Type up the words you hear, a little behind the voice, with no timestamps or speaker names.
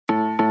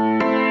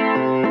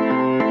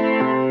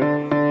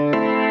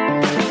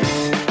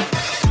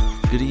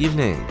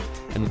evening,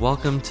 and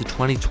welcome to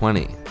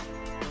 2020.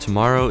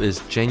 Tomorrow is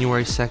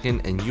January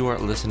 2nd, and you are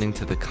listening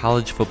to the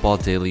College Football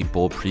Daily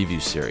Bowl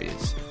Preview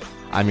Series.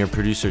 I'm your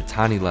producer,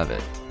 Tani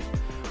Levitt.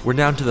 We're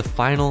down to the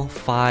final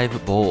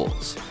 5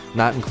 bowls,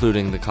 not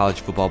including the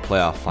College Football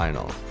Playoff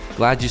Final.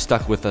 Glad you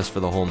stuck with us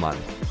for the whole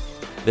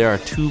month. There are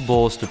 2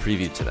 bowls to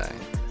preview today.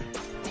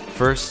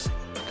 First,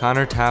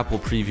 Connor Tapp will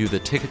preview the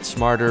Ticket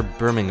Smarter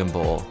Birmingham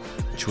Bowl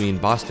between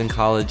Boston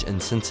College and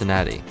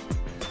Cincinnati.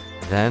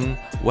 Then,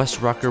 Wes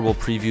Rucker will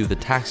preview the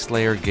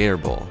TaxSlayer Gator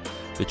Bowl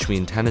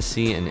between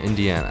Tennessee and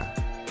Indiana.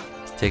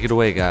 Take it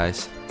away,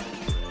 guys.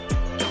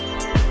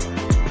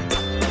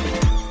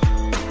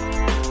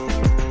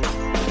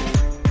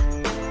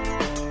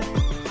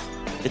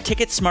 The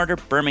Ticket Smarter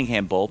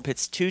Birmingham Bowl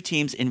pits 2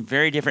 teams in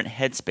very different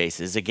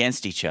headspaces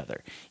against each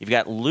other. You've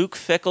got Luke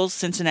Fickell's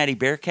Cincinnati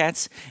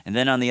Bearcats, and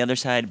then on the other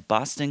side,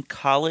 Boston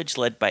College,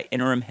 led by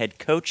interim head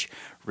coach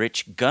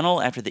Rich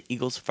Gunnell after the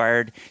Eagles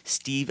fired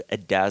Steve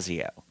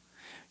Addazio.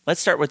 Let's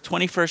start with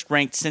 21st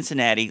ranked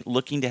Cincinnati,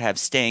 looking to have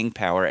staying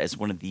power as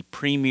one of the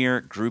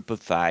premier group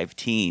of 5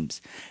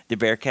 teams. The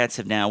Bearcats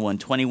have now won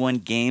 21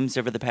 games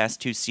over the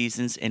past 2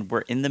 seasons and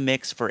were in the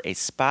mix for a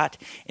spot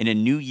in a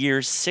New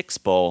Year's Six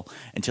Bowl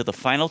until the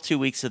final 2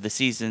 weeks of the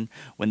season,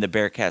 when the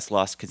Bearcats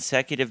lost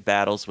consecutive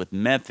battles with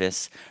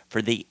Memphis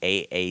for the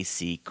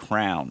AAC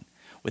crown.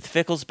 With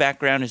Fickell's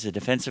background as a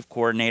defensive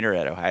coordinator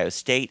at Ohio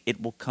State,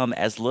 it will come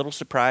as little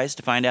surprise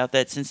to find out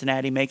that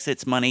Cincinnati makes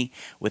its money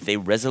with a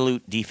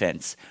resolute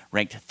defense,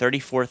 ranked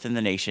 34th in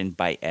the nation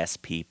by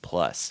SP+.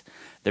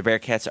 The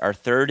Bearcats are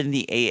 3rd in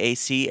the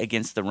AAC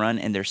against the run,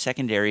 and their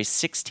secondary's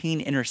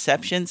 16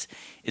 interceptions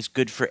is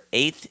good for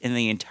 8th in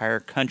the entire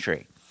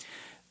country.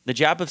 The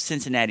job of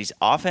Cincinnati's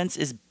offense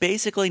is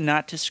basically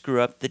not to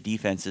screw up the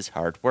defense's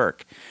hard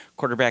work.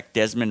 Quarterback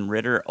Desmond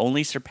Ridder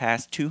only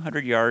surpassed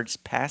 200 yards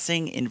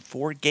passing in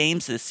 4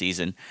 games this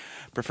season,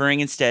 preferring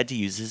instead to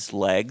use his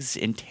legs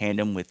in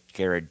tandem with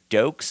Garrett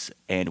Dokes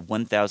and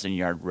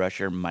 1,000-yard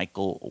rusher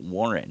Michael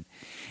Warren.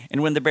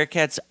 And when the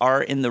Bearcats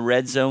are in the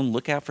red zone,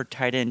 look out for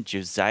tight end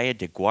Josiah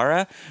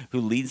DeGuara,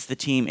 who leads the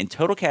team in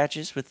total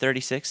catches with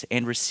 36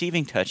 and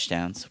receiving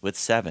touchdowns with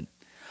 7.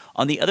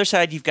 On the other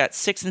side, you've got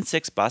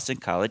 6-6 Boston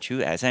College, who,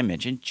 as I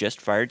mentioned,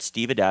 just fired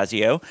Steve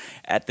Addazio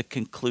at the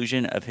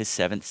conclusion of his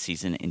 7th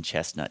season in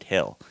Chestnut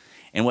Hill.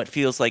 In what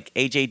feels like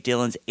A.J.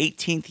 Dillon's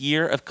 18th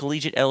year of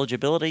collegiate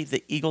eligibility,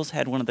 the Eagles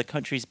had one of the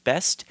country's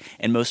best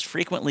and most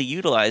frequently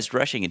utilized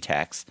rushing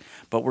attacks,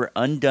 but were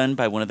undone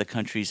by one of the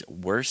country's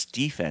worst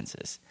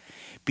defenses.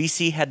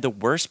 BC had the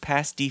worst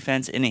pass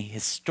defense in a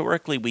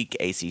historically weak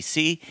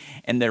ACC,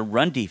 and their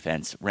run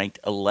defense ranked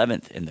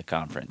 11th in the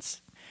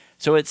conference.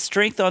 So it's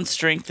strength on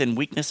strength and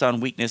weakness on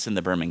weakness in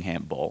the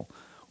Birmingham Bowl.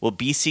 Will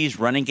BC's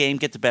running game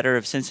get the better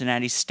of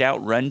Cincinnati's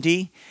stout run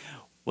D?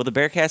 Will the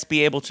Bearcats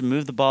be able to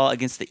move the ball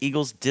against the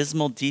Eagles'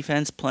 dismal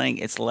defense playing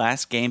its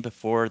last game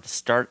before the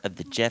start of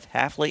the Jeff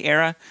Hafley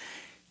era?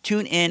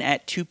 Tune in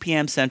at 2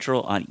 p.m.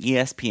 Central on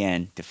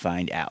ESPN to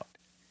find out.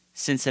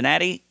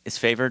 Cincinnati is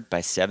favored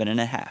by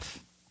 7.5.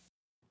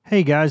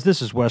 Hey guys,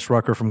 this is Wes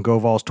Rucker from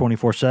GoVols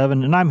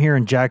 24/7, and I'm here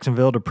in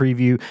Jacksonville to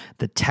preview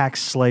the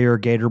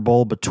TaxSlayer Gator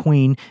Bowl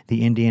between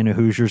the Indiana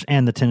Hoosiers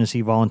and the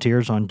Tennessee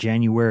Volunteers on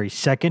January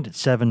 2nd at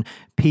 7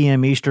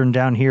 p.m. Eastern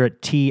down here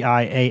at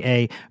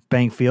TIAA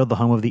Bank Field, the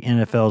home of the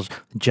NFL's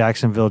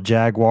Jacksonville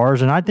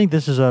Jaguars. And I think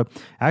this is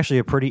actually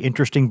a pretty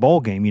interesting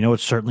bowl game. You know,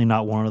 it's certainly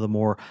not one of the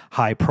more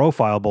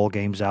high-profile bowl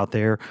games out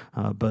there,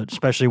 but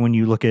especially when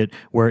you look at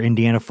where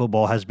Indiana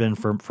football has been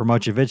for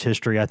much of its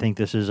history, I think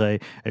this is a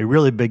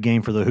really big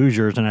game for the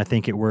Hoosiers. And I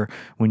think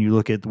when you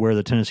look at where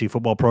the Tennessee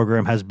football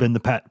program has been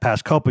the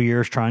past couple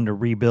years trying to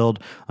rebuild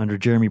under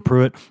Jeremy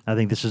Pruitt, I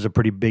think this is a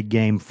pretty big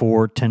game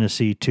for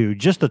Tennessee too.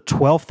 Just the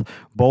 12th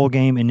bowl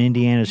game in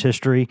Indiana's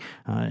history,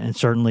 and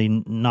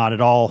certainly not at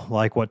all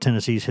like what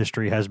Tennessee's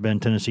history has been.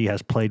 Tennessee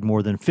has played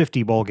more than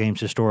 50 bowl games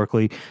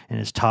historically and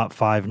is top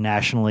 5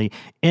 nationally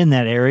in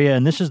that area.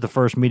 And this is the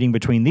first meeting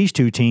between these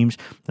 2 teams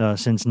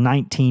since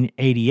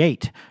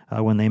 1988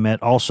 when they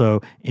met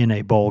also in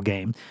a bowl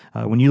game.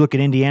 When you look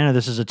at Indiana,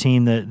 this is a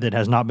team that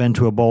has not been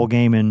to a bowl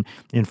game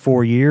in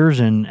 4 years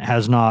and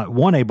has not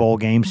won a bowl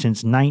game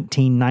since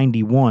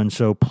 1991.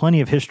 So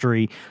plenty of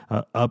history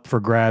up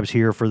for grabs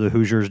here for the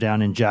Hoosiers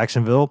down in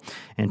Jacksonville.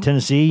 And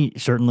Tennessee,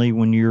 certainly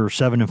when you're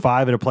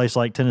 7-5 at a place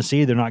like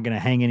Tennessee, they're not going to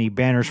hang any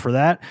banners for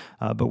that.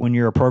 But when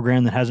you're a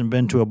program that hasn't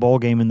been to a bowl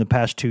game in the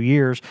past 2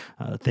 years,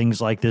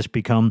 things like this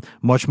become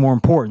much more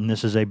important.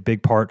 This is a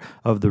big part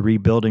of the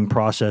rebuilding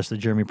process that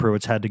Jeremy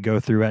Pruitt's had to go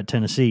through at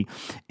Tennessee.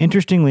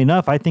 Interestingly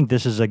enough, I think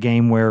this is a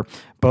game where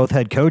both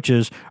head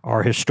coaches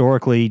are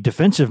historically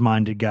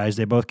defensive-minded guys.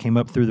 They both came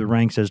up through the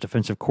ranks as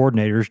defensive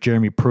coordinators.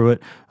 Jeremy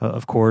Pruitt,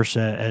 of course,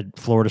 at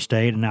Florida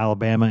State and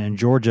Alabama and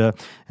Georgia,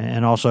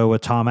 and also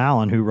with Tom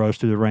Allen, who rose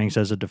through the ranks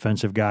as a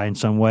defensive guy in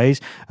some ways.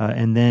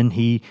 And then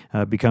he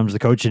becomes the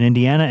coach in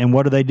Indiana. And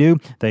what do?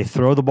 They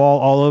throw the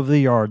ball all over the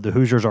yard. The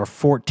Hoosiers are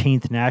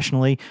 14th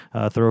nationally,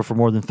 throw for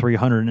more than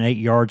 308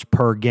 yards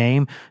per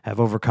game,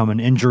 have overcome an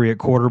injury at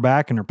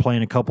quarterback, and are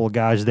playing a couple of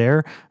guys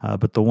there,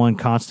 but the one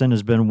constant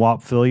has been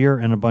Whop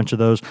Philyor and a bunch of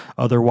those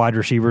other wide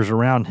receivers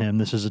around him.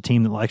 This is a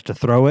team that likes to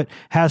throw it,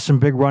 has some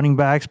big running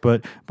backs,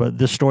 but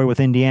this story with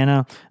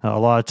Indiana a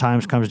lot of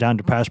times comes down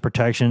to pass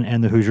protection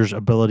and the Hoosiers'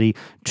 ability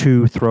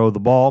to throw the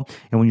ball.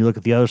 And when you look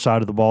at the other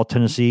side of the ball,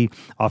 Tennessee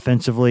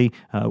offensively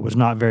was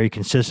not very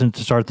consistent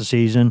to start the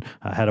season,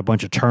 had a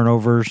bunch of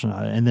turnovers,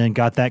 and then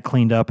got that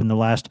cleaned up in the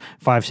last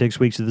 5-6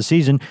 weeks of the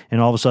season,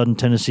 and all of a sudden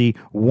Tennessee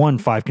won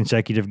 5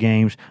 consecutive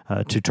games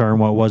to turn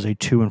what was a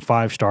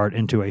 2-5 start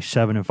into a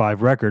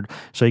 7-5 record.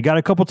 So you got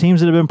a couple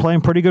teams that have been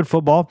playing pretty good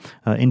football.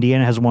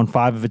 Indiana has won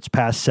 5 of its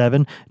past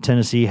 7.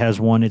 Tennessee has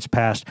won its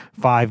past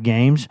 5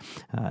 games.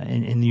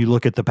 And you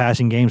look at the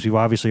passing games, we've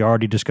obviously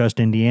already discussed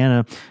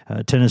Indiana.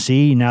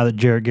 Tennessee, now that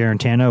Jarrett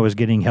Garantano is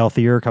getting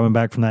healthier, coming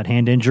back from that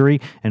hand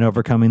injury and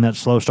overcoming that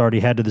slow start he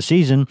had to the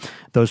season,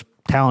 those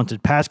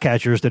talented pass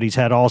catchers that he's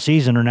had all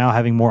season are now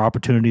having more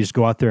opportunities to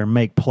go out there and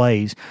make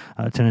plays.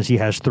 Tennessee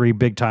has 3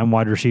 big-time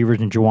wide receivers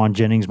in Jawan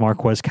Jennings,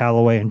 Marquez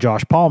Callaway, and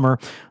Josh Palmer,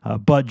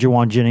 but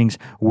Jawan Jennings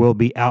will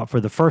be out for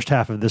the first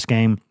half of this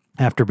game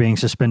after being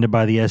suspended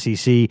by the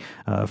SEC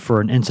for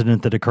an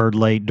incident that occurred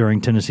late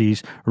during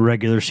Tennessee's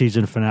regular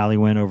season finale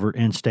win over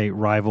in-state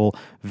rival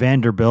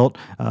Vanderbilt.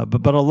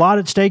 But a lot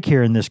at stake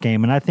here in this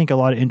game, and I think a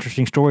lot of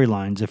interesting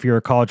storylines. If you're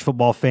a college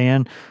football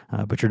fan,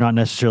 but you're not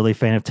necessarily a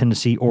fan of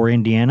Tennessee or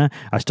Indiana,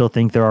 I still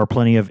think there are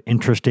plenty of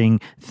interesting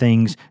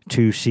things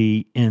to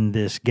see in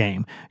this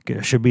game.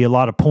 Should be a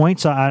lot of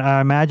points,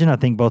 I imagine. I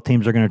think both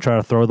teams are going to try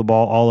to throw the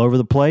ball all over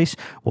the place.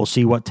 We'll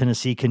see what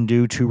Tennessee can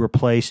do to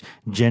replace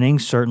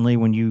Jennings. Certainly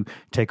when you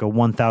take a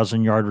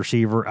 1,000-yard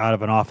receiver out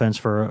of an offense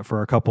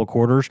for a couple of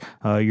quarters,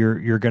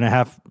 you're going to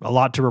have a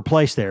lot to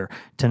replace there.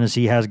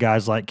 Tennessee has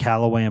guys like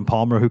Callaway and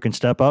Palmer who can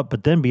step up,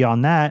 but then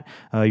beyond that,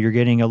 you're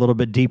getting a little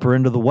bit deeper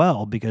into the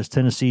well because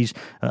Tennessee's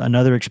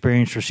another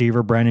experienced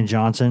receiver, Brandon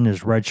Johnson,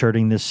 is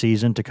redshirting this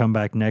season to come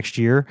back next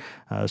year.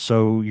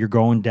 So you're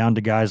going down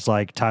to guys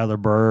like Tyler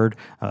Bird,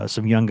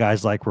 some young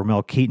guys like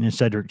Ramel Keaton and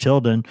Cedric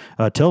Tillman,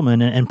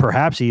 and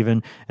perhaps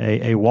even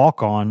a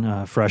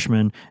walk-on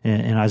freshman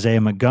in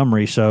Isaiah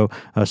Montgomery. So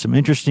some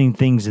interesting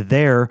things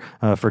there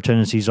for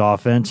Tennessee's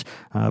offense.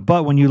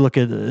 But when you look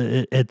at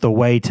the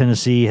way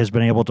Tennessee has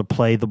been able to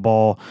play the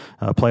ball,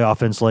 play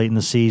offense late in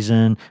the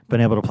season,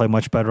 been able to play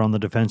much better on the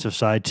defensive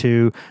side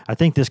too. I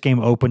think this game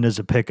opened as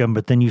a pick'em,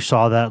 but then you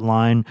saw that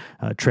line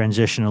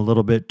transition a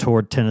little bit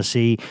toward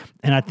Tennessee,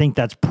 and I think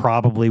that's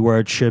probably where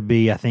it should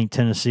be. I think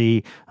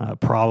Tennessee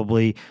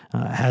probably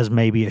has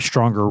maybe a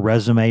stronger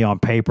resume on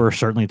paper.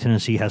 Certainly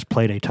Tennessee has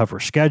played a tougher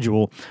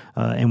schedule,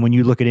 and when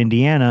you look at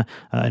Indiana,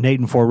 an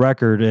 8-4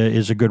 record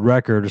is a good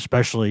record,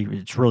 especially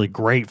it's really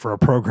great for a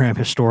program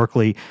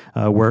historically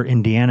where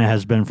Indiana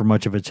has been for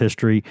much of its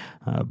history.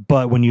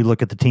 But when you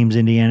look at the teams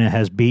Indiana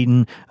has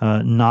beaten,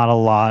 not a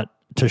lot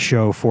to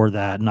show for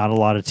that. Not a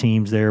lot of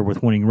teams there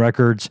with winning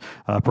records,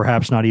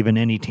 perhaps not even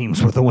any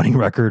teams with a winning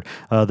record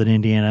that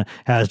Indiana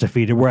has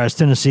defeated, whereas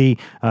Tennessee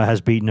has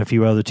beaten a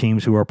few other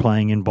teams who are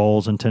playing in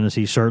bowls, and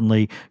Tennessee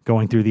certainly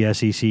going through the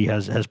SEC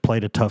has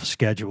played a tough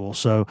schedule.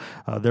 So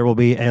there will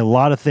be a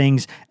lot of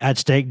things at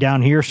stake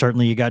down here.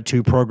 Certainly you got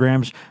 2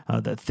 programs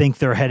that think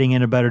they're heading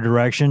in a better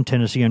direction.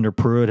 Tennessee under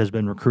Pruitt has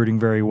been recruiting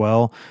very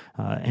well,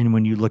 and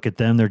when you look at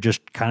them, they're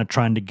just kind of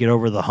trying to get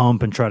over the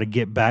hump and try to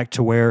get back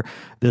to where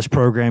this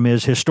program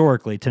is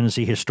historically.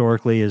 Tennessee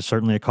historically is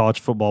certainly a college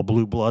football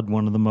blue blood,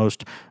 one of the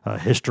most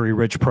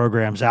history-rich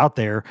programs out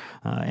there,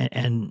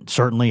 and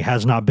certainly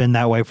has not been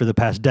that way for the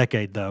past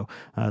decade, though.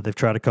 They've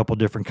tried a couple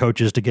different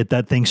coaches to get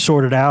that thing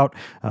sorted out.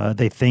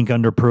 They think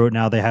under Pruitt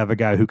now they have a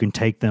guy who can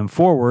take them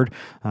forward,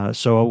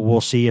 so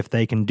we'll see if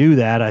they can do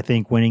that. I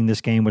think winning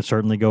this game would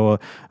certainly go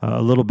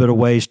a little bit of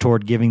ways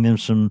toward giving them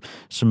some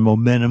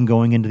momentum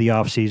going into the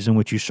offseason,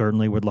 which you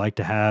certainly would like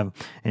to have.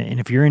 And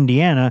if you're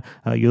Indiana,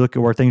 you look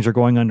at where things are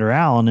going under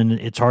Allen, and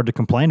it's hard to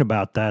complain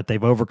about that.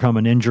 They've overcome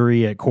an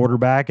injury at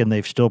quarterback, and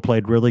they've still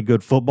played really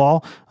good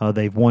football.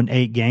 They've won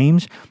 8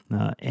 games,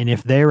 and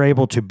if they're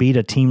able to beat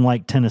a team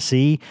like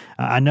Tennessee,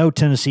 I know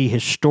Tennessee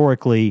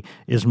historically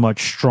is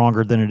much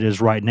stronger than it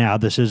is right now.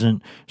 This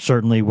isn't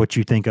certainly what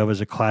you think of as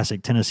a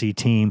classic Tennessee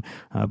team,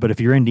 but if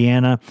you're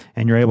Indiana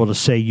and you're able to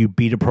say you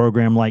beat a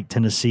program like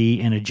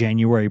Tennessee in a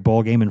January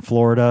bowl game in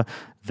Florida,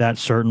 that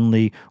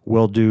certainly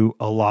will do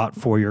a lot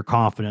for your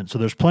confidence. So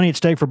there's plenty at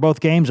stake for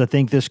both games. I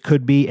think this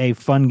could be a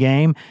fun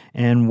game,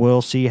 and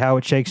we'll see how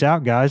it shakes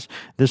out, guys.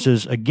 This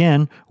is,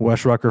 again,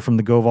 Wes Rucker from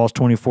the Go Vols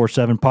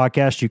 24/7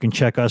 podcast. You can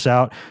check us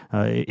out.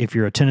 If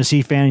you're a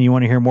Tennessee fan and you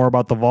want to hear more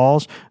about the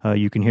Vols,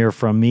 you can hear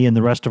from me and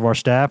the rest of our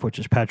staff, which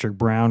is Patrick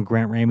Brown,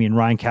 Grant Ramey, and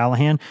Ryan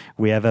Callahan.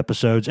 We have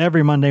episodes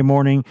every Monday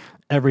morning,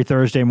 every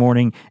Thursday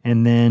morning,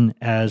 and then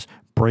as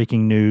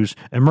breaking news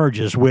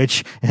emerges,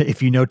 which,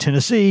 if you know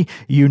Tennessee,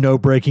 you know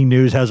breaking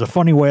news has a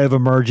funny way of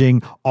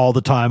emerging all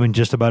the time in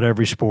just about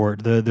every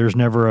sport. There's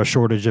never a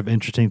shortage of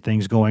interesting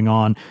things going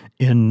on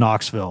in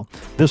Knoxville.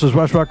 This was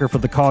Wes Rucker for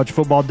the College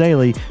Football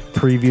Daily,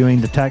 previewing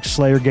the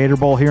TaxSlayer Gator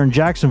Bowl here in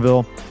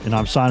Jacksonville, and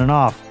I'm signing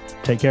off.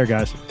 Take care,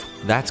 guys.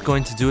 That's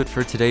going to do it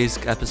for today's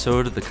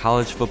episode of the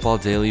College Football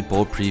Daily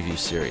Bowl Preview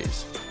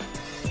Series.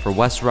 For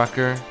Wes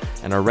Rucker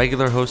and our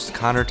regular hosts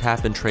Connor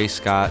Tapp and Trey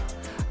Scott,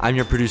 I'm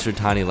your producer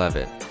Tani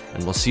Levitt,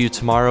 and we'll see you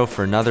tomorrow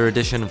for another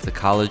edition of the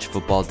College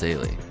Football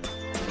Daily.